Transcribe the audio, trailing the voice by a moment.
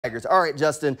Tigers. All right,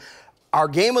 Justin. Our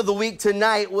game of the week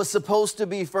tonight was supposed to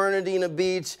be Fernandina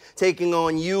Beach taking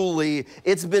on Yulee.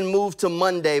 It's been moved to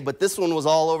Monday, but this one was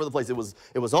all over the place. It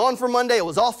was on for Monday, it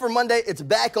was off for Monday, it's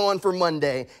back on for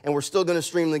Monday, and we're still going to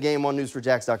stream the game on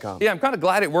news4jax.com. Yeah, I'm kind of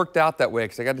glad it worked out that way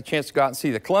because I got the chance to go out and see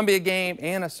the Columbia game,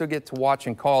 and I still get to watch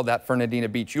and call that Fernandina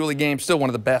Beach Yulee game. Still one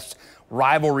of the best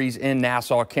rivalries in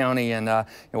Nassau County, and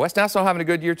West Nassau having a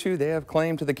good year too. They have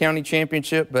claim to the county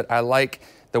championship, but I like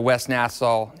the West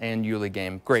Nassau and Yulee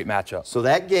game. Great matchup. So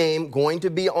that game going to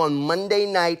be on Monday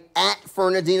night at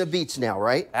Fernandina Beach now,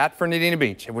 right? At Fernandina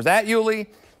Beach. It was at Yulee,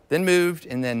 then moved,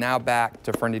 and then now back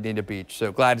to Fernandina Beach.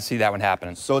 So glad to see that one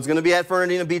happening. So it's going to be at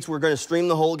Fernandina Beach. We're going to stream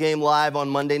the whole game live on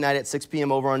Monday night at 6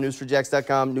 p.m. over on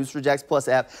news4jax.com, News4Jax Plus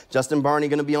app. Justin Barney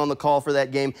going to be on the call for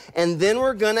that game. And then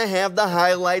we're going to have the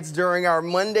highlights during our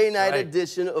Monday night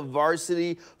edition of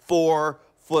Varsity 4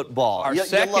 football.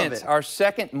 Our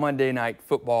second Monday night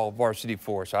football Varsity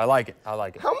 4, so I like it. I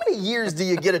like it. How many years do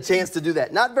you get a chance to do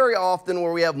that? Not very often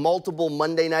where we have multiple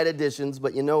Monday night editions,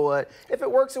 but you know what? If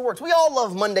it works, it works. We all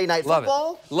love Monday night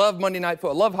football. Love Monday night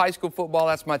football. Love high school football.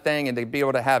 That's my thing, and to be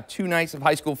able to have 2 nights of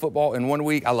high school football in 1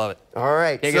 week, I love it. All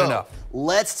right. Can't get enough.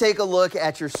 Let's take a look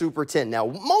at your Super 10. Now,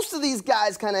 most of these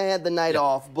guys kind of had the night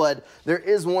off, but there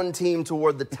is one team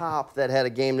toward the top that had a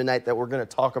game tonight that we're going to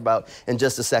talk about in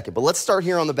just a second. But let's start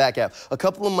here on the back half. A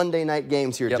couple of Monday night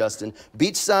games here, Justin.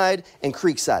 Beachside and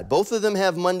Creekside. Both of them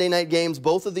have Monday night games.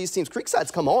 Both of these teams.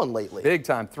 Creekside's come on lately. Big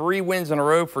time. 3 wins in a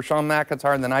row for Sean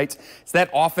McIntyre and the Knights. It's that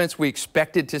offense we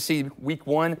expected to see week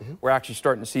 1. We're actually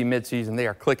starting to see midseason. They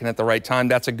are clicking at the right time.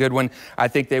 That's a good one. I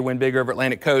think they win big over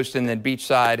Atlantic Coast, and then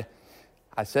Beachside.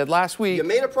 I said last week. You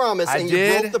made a promise, and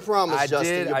you broke the promise,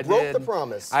 Justin. You broke the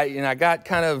promise. I got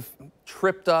kind of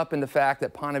tripped up in the fact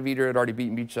that Ponte Vedra had already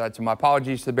beaten Beachside, so my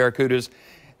apologies to the Barracudas.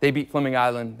 They beat Fleming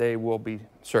Island. They will be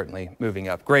certainly moving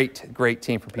up. Great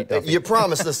team for Pete Duffy. You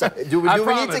promised us. Do we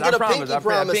need to get a pinky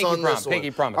promise on this one?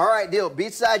 Pinky promise. All right, deal.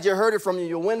 Beachside, you heard it from you.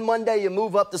 You win Monday, you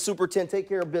move up the Super 10. Take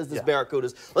care of business,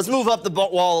 Barracudas. Let's move up the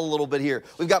wall a little bit here.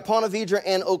 We've got Ponte Vedra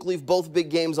and Oakleaf, both big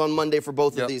games on Monday for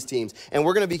both of these teams. And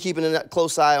we're going to be keeping a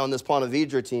close eye on this Ponte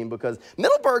Vedra team because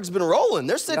Middleburg's been rolling.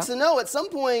 They're 6-0. At some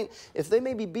point, if they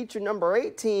maybe beat your number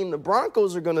 8 team, the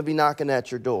Broncos are going to be knocking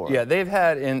at your door. Yeah, they've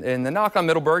had, in the knock on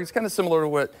Middleburg, it's kind of similar to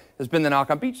what has been the knock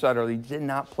on Beachside early. Did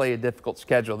not play a difficult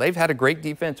schedule. They've had a great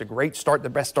defense, a great start, the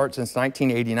best start since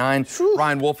 1989.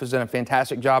 Ryan Wolf has done a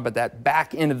fantastic job, but that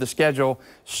back end of the schedule,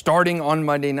 starting on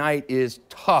Monday night, is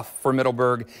tough for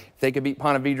Middleburg. If they could beat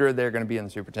Ponte Vedra, they're going to be in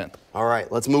the Super 10. All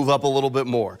right, let's move up a little bit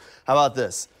more. How about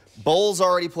this? Bowles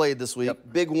already played this week.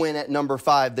 Big win at number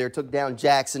 5 there. Took down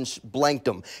Jackson, blanked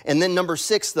them. And then number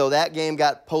 6, though, that game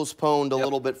got postponed a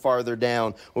little bit farther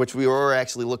down, which we were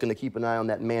actually looking to keep an eye on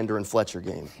that Mandarin-Fletcher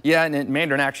game. Yeah, and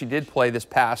Mandarin actually did play this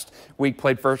past week,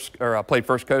 played First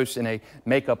Coast in a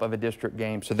makeup of a district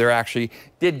game. So they actually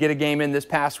did get a game in this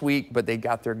past week, but they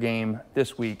got their game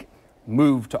this week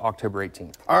moved to October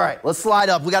 18th. All right, let's slide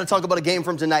up. We got to talk about a game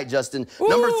from tonight, Justin.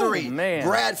 Number 3,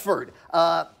 Bradford.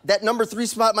 That number 3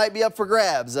 spot might be up for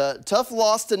grabs. Tough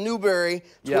loss to Newberry,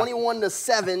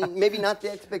 21-7. Maybe not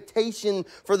the expectation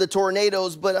for the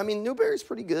Tornadoes, but I mean Newberry's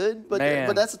pretty good. But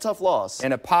that's a tough loss.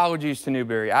 And apologies to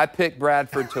Newberry. I picked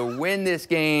Bradford to win this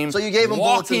game. So you gave them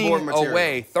bulletin board material.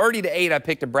 Away, 30-8. I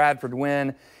picked a Bradford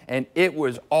win. And it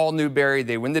was all Newberry.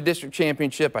 They win the district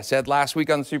championship. I said last week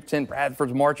on the Super 10,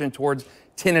 Bradford's marching towards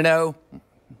 10-0.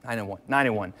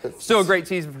 9-1. Still a great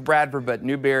season for Bradford, but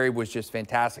Newberry was just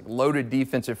fantastic. Loaded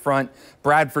defensive front.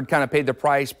 Bradford kind of paid the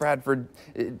price. Bradford,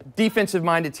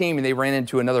 defensive-minded team, and they ran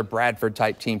into another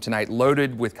Bradford-type team tonight.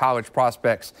 Loaded with college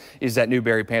prospects is that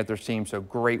Newberry Panthers team, so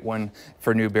great one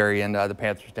for Newberry and the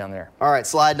Panthers down there. All right,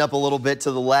 sliding up a little bit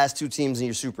to the last 2 teams in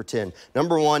your Super 10.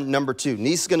 Number 1, number 2.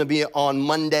 Nice is going to be on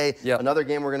Monday. Another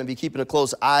game we're going to be keeping a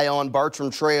close eye on. Bartram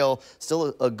Trail,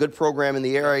 still a good program in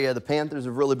the area. The Panthers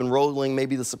have really been rolling,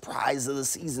 maybe the surprise of the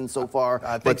season so far,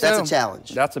 but that's a challenge.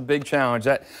 That's a big challenge.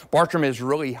 That Bartram has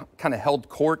really kind of held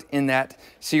court in that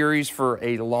series for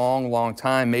a long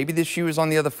time. Maybe the shoe is on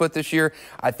the other foot this year.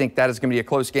 I think that is going to be a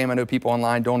close game. I know people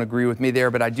online don't agree with me there,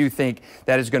 but I do think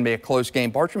that is going to be a close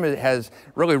game. Bartram has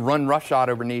really run roughshod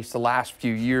over Nice the last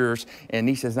few years, and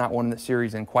Nice has not won the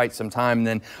series in quite some time. And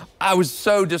then I was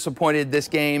so disappointed this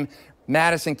game.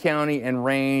 Madison County and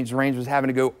Range. Range was having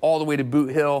to go all the way to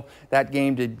Boot Hill. That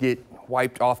game did get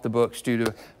wiped off the books due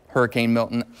to Hurricane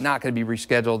Milton, not going to be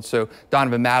rescheduled. So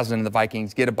Donovan Maslin and the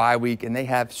Vikings get a bye week, and they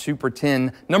have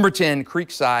number 10,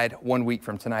 Creekside 1 week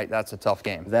from tonight. That's a tough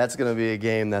game. That's going to be a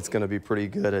game that's going to be pretty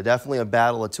good. Definitely a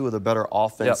battle of two of the better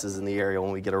offenses in the area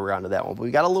when we get around to that one. But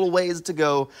we got a little ways to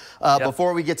go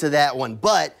before we get to that one.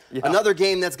 But another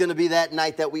game that's going to be that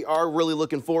night that we are really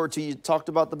looking forward to. You talked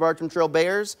about the Bartram Trail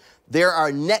Bears. They're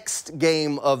our next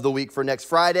game of the week for next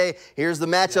Friday. Here's the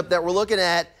matchup that we're looking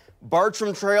at.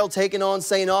 Bartram Trail taking on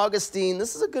St. Augustine.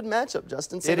 This is a good matchup,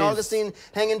 Justin. St. Augustine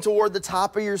hanging toward the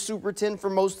top of your Super 10 for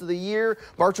most of the year.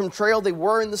 Bartram Trail, they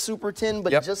were in the Super 10,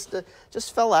 but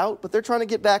just fell out. But they're trying to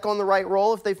get back on the right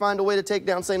roll. If they find a way to take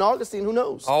down St. Augustine, who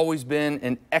knows? Always been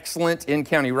an excellent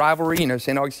in-county rivalry. You know,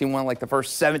 St. Augustine won like the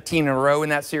first 17 in a row in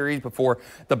that series before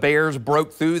the Bears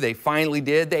broke through. They finally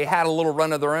did. They had a little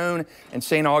run of their own, and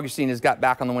St. Augustine has got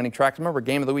back on the winning track. Remember,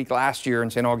 game of the week last year,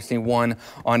 and St. Augustine won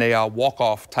on a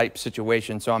walk-off type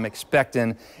situation. So I'm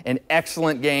expecting an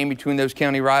excellent game between those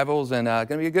county rivals, and going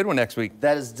to be a good one next week.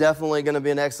 That is definitely going to be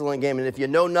an excellent game. And if you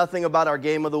know nothing about our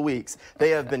game of the weeks, they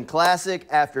have been classic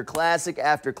after classic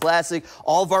after classic.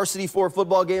 All Varsity 4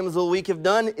 football games of the week have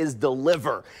done is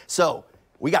deliver. So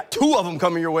we got 2 of them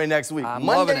coming your way next week.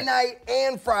 Monday night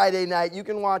and Friday night. You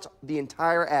can watch the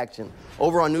entire action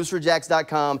over on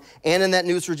NewsForJax.com and in that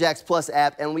News for Jax Plus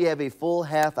app. And we have a full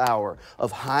half hour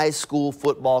of high school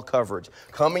football coverage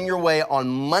coming your way on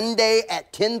Monday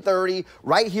at 10:30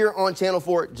 right here on Channel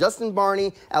 4. Justin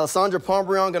Barney, Alessandra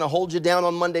Pombrion going to hold you down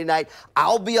on Monday night.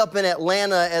 I'll be up in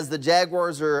Atlanta as the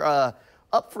Jaguars are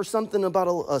up for something about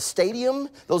a stadium.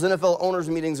 Those NFL owners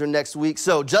meetings are next week.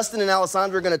 So Justin and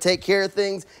Alessandra are going to take care of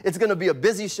things. It's going to be a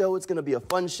busy show. It's going to be a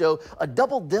fun show. A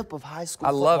double dip of high school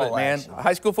football. I love it, man. Action.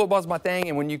 High school football is my thing,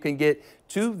 and when you can get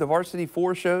 2 of the Varsity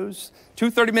 4 shows,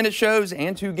 2 30-minute shows,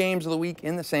 and 2 games of the week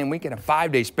in the same week in a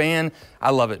 5-day span,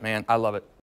 I love it, man. I love it.